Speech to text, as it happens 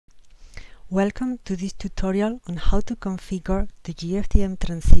Welcome to this tutorial on how to configure the GFDM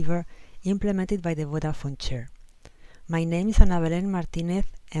transceiver implemented by the Vodafone chair. My name is Ana Belén Martínez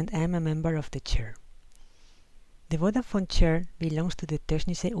and I am a member of the chair. The Vodafone chair belongs to the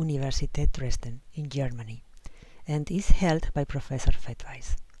Technische Universität Dresden in Germany and is held by Professor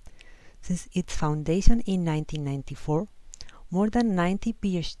Fettweis. Since its foundation in 1994, more than 90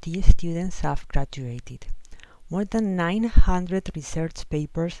 PhD students have graduated. More than 900 research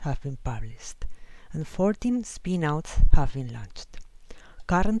papers have been published, and 14 spin-outs have been launched.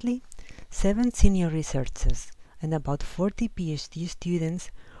 Currently, 7 senior researchers and about 40 PhD students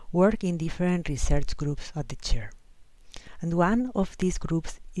work in different research groups at the chair. And one of these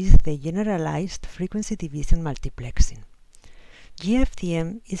groups is the Generalized Frequency Division Multiplexing.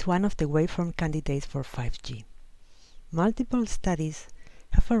 GFDM is one of the waveform candidates for 5G. Multiple studies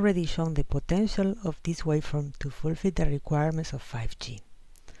have already shown the potential of this waveform to fulfill the requirements of 5G.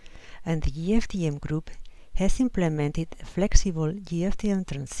 And the GFDM group has implemented a flexible GFDM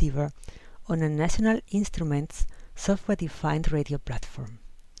transceiver on a National Instruments software-defined radio platform.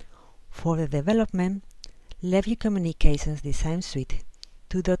 For the development, Levy Communications Design Suite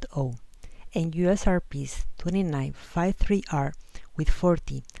 2.0 and USRP's 2953R with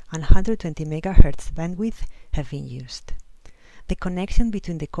 40 and 120 MHz bandwidth have been used. The connection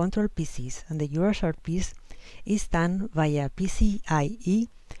between the control PCs and the USRPs is done via PCIe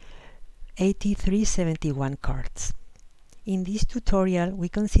 8371 cards. In this tutorial, we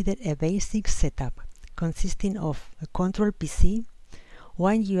consider a basic setup consisting of a control PC,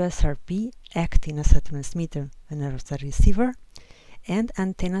 one USRP acting as a transmitter and as a receiver, and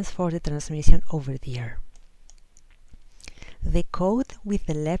antennas for the transmission over the air. The code with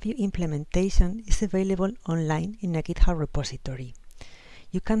the LabVIEW implementation is available online in a GitHub repository.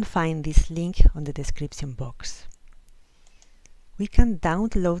 You can find this link on the description box. We can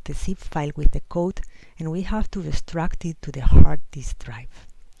download the zip file with the code and we have to extract it to the hard disk drive.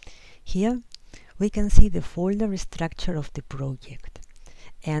 Here we can see the folder structure of the project,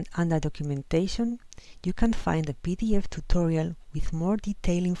 and under documentation you can find a PDF tutorial with more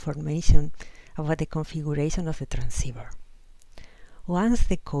detailed information about the configuration of the transceiver. Once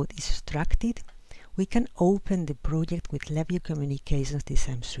the code is extracted, we can open the project with LabVIEW Communications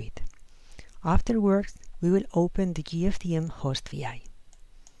Design Suite. Afterwards, we will open the GFDM host VI.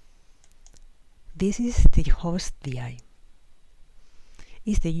 This is the host VI.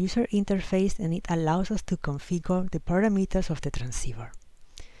 It's the user interface and it allows us to configure the parameters of the transceiver.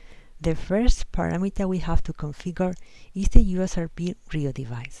 The first parameter we have to configure is the USRP RIO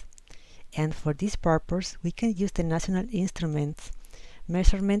device. And for this purpose, we can use the National Instruments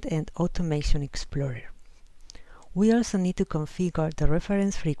Measurement and Automation Explorer. We also need to configure the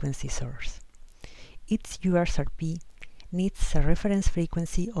reference frequency source. Its USRP needs a reference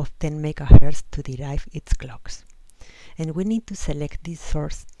frequency of 10 MHz to derive its clocks. And we need to select this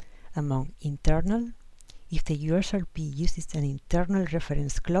source among internal. If the USRP uses an internal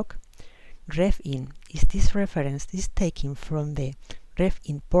reference clock, ref-in is this reference is taken from the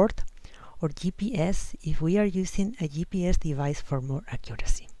ref-in port, or GPS if we are using a GPS device for more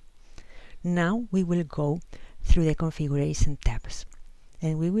accuracy. Now we will go through the configuration tabs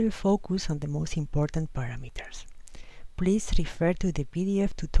and we will focus on the most important parameters. Please refer to the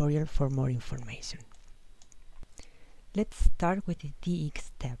PDF tutorial for more information. Let's start with the DX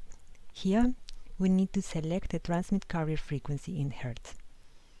tab. Here we need to select the transmit carrier frequency in Hertz.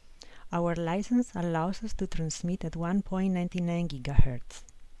 Our license allows us to transmit at 1.99 GHz.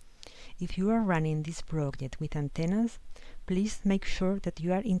 If you are running this project with antennas, please make sure that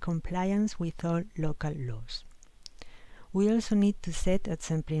you are in compliance with all local laws. We also need to set a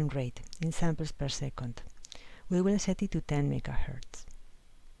sampling rate in samples per second. We will set it to 10 MHz.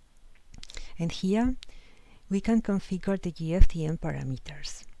 And here we can configure the GFDM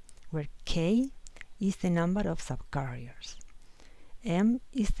parameters, where K is the number of subcarriers, M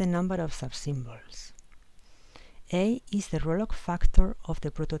is the number of subsymbols, A is the roll-off factor of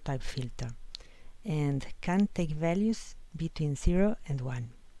the prototype filter and can take values between 0 and 1.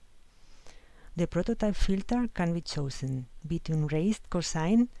 The prototype filter can be chosen between raised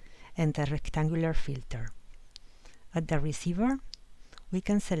cosine and a rectangular filter. At the receiver, we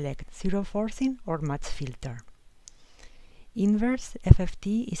can select zero forcing or match filter. Inverse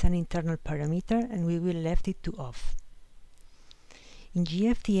FFT is an internal parameter and we will left it to off. In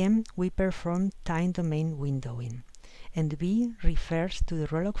GFDM, we perform time domain windowing, and V refers to the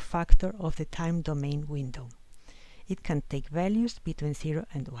roll-off factor of the time domain window. It can take values between 0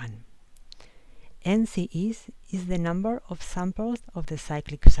 and 1. NCS is the number of samples of the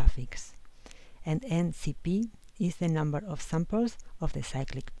cyclic suffix, and NCP is the number of samples of the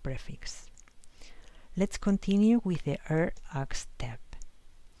cyclic prefix. Let's continue with the RAG step.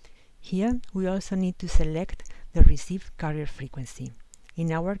 Here we also need to select the received carrier frequency,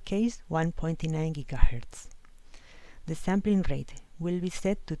 in our case 1.9 GHz. The sampling rate will be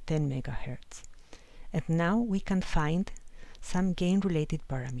set to 10 MHz. And now we can find some gain-related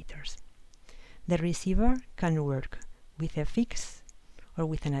parameters. The receiver can work with a fixed or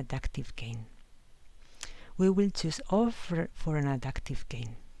with an adaptive gain. We will choose off for an adaptive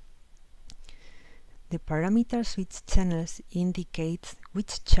gain. The parameter switch channels indicates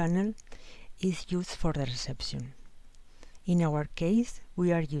which channel is used for the reception. In our case,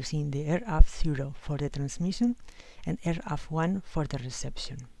 we are using the RF0 for the transmission and RF1 for the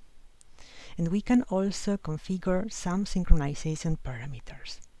reception. And we can also configure some synchronization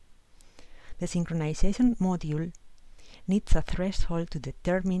parameters. The synchronization module needs a threshold to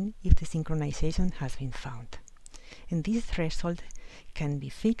determine if the synchronization has been found. And this threshold can be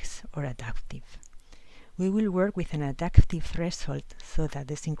fixed or adaptive. We will work with an adaptive threshold so that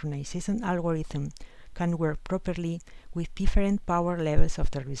the synchronization algorithm can work properly with different power levels of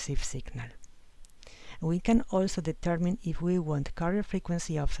the received signal. We can also determine if we want carrier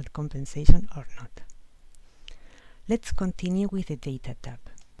frequency offset compensation or not. Let's continue with the Data tab.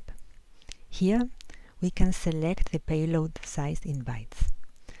 Here we can select the payload size in bytes.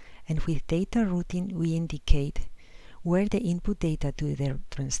 And with data routing we indicate where the input data to the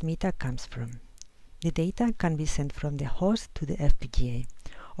transmitter comes from. The data can be sent from the host to the FPGA,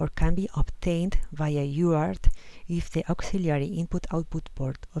 or can be obtained via UART if the auxiliary input-output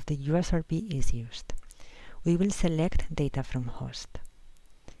port of the USRP is used. We will select data from host.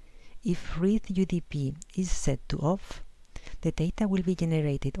 If read UDP is set to off, the data will be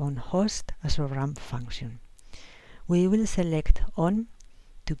generated on host as a ramp function. We will select on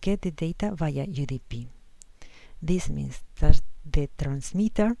to get the data via UDP. This means that the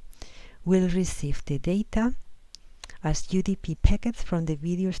transmitter will receive the data as UDP packets from the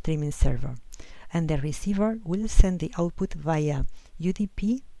video streaming server, and the receiver will send the output via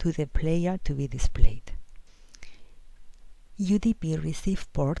UDP to the player to be displayed. UDP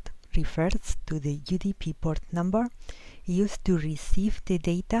receive port refers to the UDP port number used to receive the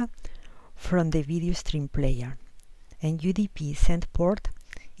data from the video stream player, and UDP send port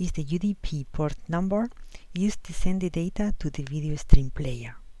is the UDP port number used to send the data to the video stream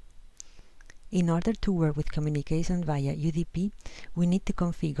player. In order to work with communication via UDP, we need to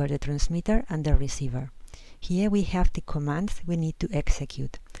configure the transmitter and the receiver. Here we have the commands we need to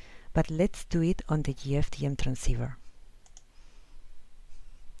execute, but let's do it on the GFDM transceiver.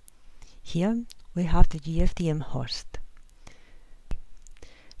 Here we have the GFDM host.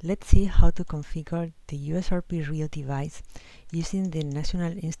 Let's see how to configure the USRP real device using the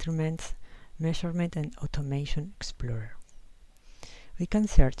National Instruments Measurement and Automation Explorer. We can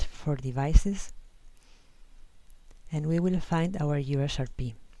search for devices and we will find our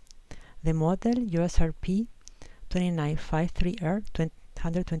USRP. The model USRP 2953R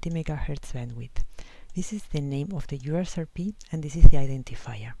 120 MHz bandwidth. This is the name of the USRP and this is the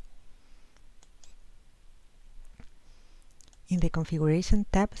identifier. In the configuration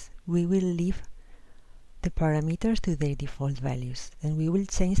tabs, we will leave the parameters to their default values, and we will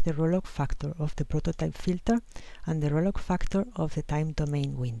change the roll-off factor of the prototype filter and the roll-off factor of the time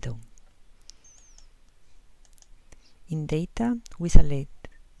domain window. In data, we select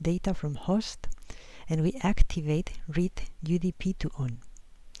data from host and we activate read UDP to on.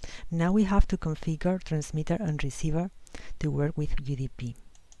 Now we have to configure transmitter and receiver to work with UDP.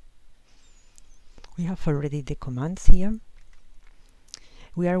 We have already the commands here.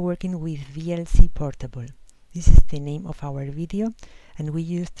 We are working with VLC Portable. This is the name of our video, and we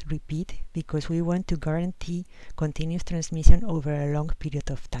used repeat because we want to guarantee continuous transmission over a long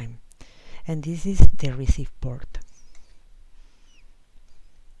period of time. And this is the receive port.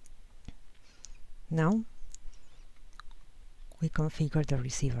 Now we configure the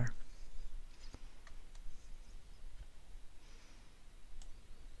receiver.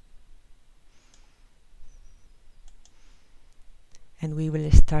 And we will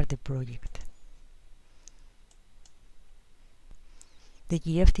start the project. The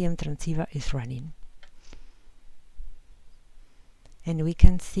GFDM transceiver is running. And we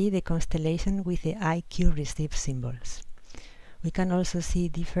can see the constellation with the IQ receive symbols. We can also see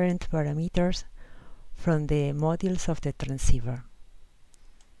different parameters from the modules of the transceiver.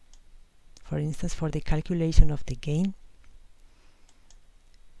 For instance, for the calculation of the gain,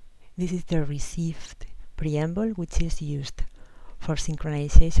 this is the received preamble, which is used for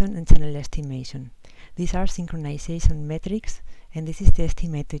synchronization and channel estimation. These are synchronization metrics, and this is the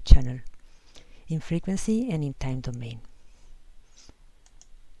estimated channel in frequency and in time domain.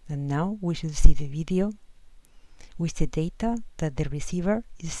 And now we should see the video with the data that the receiver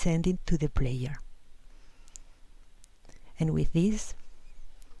is sending to the player. And with this,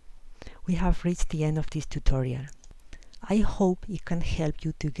 we have reached the end of this tutorial. I hope it can help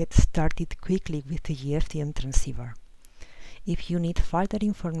you to get started quickly with the GFDM transceiver. If you need further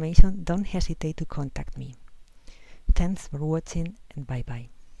information, don't hesitate to contact me. Thanks for watching, and bye-bye.